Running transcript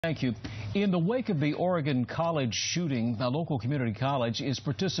Thank you. In the wake of the Oregon College shooting, a local community college is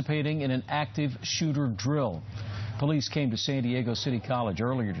participating in an active shooter drill. Police came to San Diego City College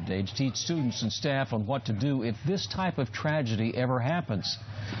earlier today to teach students and staff on what to do if this type of tragedy ever happens.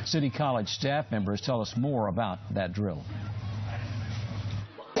 City College staff members tell us more about that drill.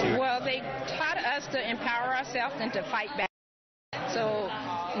 Well, they taught us to empower ourselves and to fight back. So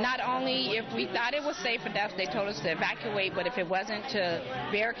not only if we thought it was safe enough, they told us to evacuate, but if it wasn't, to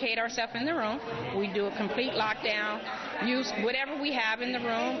barricade ourselves in the room. We do a complete lockdown, use whatever we have in the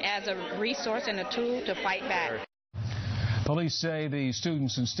room as a resource and a tool to fight back. Police say the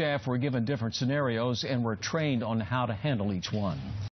students and staff were given different scenarios and were trained on how to handle each one.